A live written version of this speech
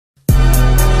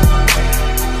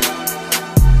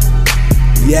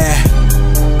Yeah.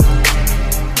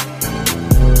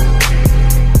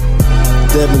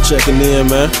 Devin checking in,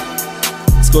 man.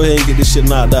 Let's go ahead and get this shit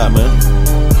knocked out, man.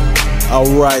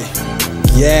 Alright.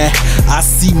 Yeah, I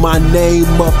see my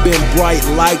name up in bright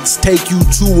lights, take you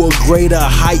to a greater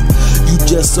height. You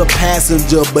just a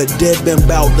passenger, but Devin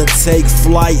bout to take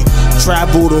flight.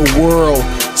 Travel the world,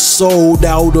 sold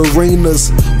out arenas,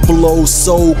 flow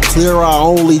so clear I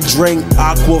only drink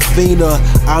Aquafina.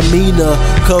 I mean a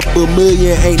couple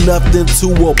million ain't nothing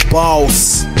to a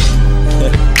boss.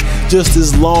 Just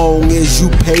as long as you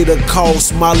pay the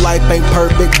cost. My life ain't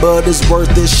perfect, but it's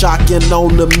worth it. Shocking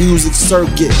on the music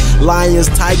circuit. Lions,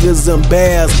 tigers, and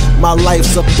bears. My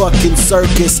life's a fucking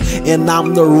circus, and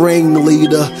I'm the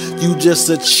ringleader. You just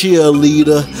a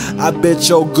cheerleader. I bet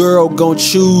your girl gon'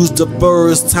 choose the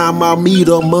first time I meet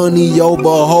her. Money over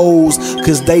hoes,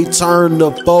 cause they turn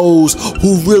to foes.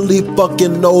 Who really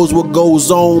fucking knows what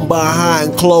goes on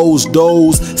behind closed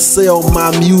doors? Sell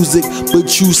my music,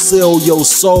 but you sell your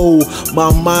soul.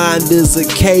 My mind is a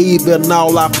cave and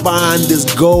all I find is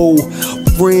gold.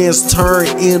 Friends turn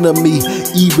enemy,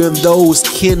 even those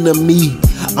kin to me.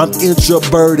 I'm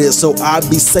introverted, so I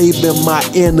be saving my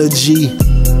energy.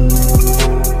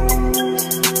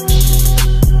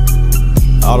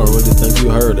 I don't really think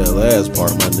you heard that last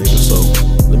part, my nigga, so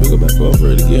let me go back over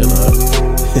it again, alright?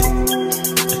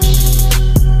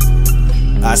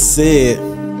 I said,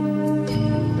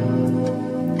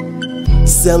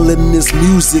 selling this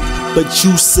music, but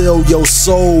you sell your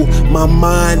soul. My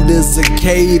mind is a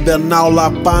cave and all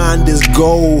I find is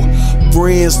gold.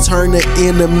 Friends turn to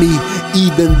enemy,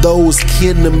 even those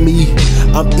kin to me.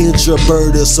 I'm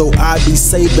introverted, so I be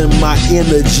saving my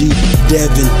energy.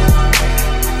 Devin.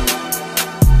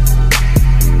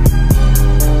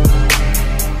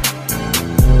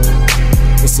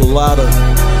 It's a lot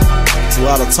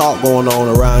of talk going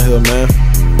on around here, man.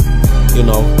 You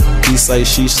know, he say,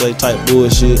 she say type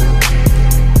bullshit.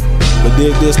 But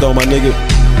dig this though, my nigga.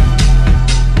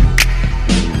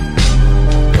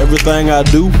 Everything I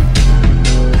do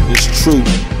is true.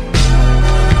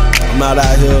 I'm not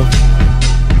out here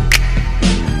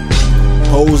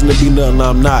posing to be nothing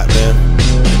I'm not, man.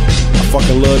 I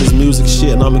fucking love this music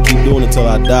shit, and I'ma keep doing it till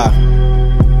I die.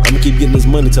 I'ma keep getting this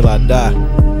money till I die.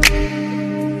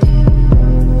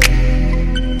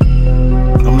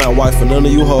 I'm not wifing none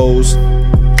of you hoes.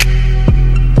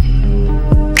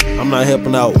 I'm not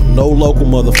helping out no local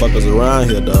motherfuckers around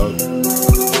here, dog.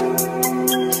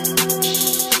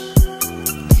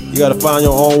 You gotta find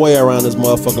your own way around this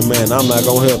motherfucking man. I'm not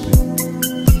gonna help you.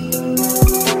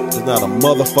 There's not a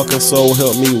motherfucking soul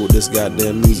help me with this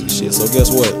goddamn music shit. So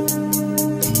guess what?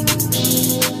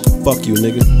 Fuck you,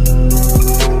 nigga.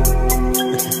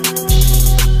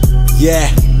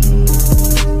 Yeah.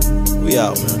 We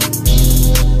out, man.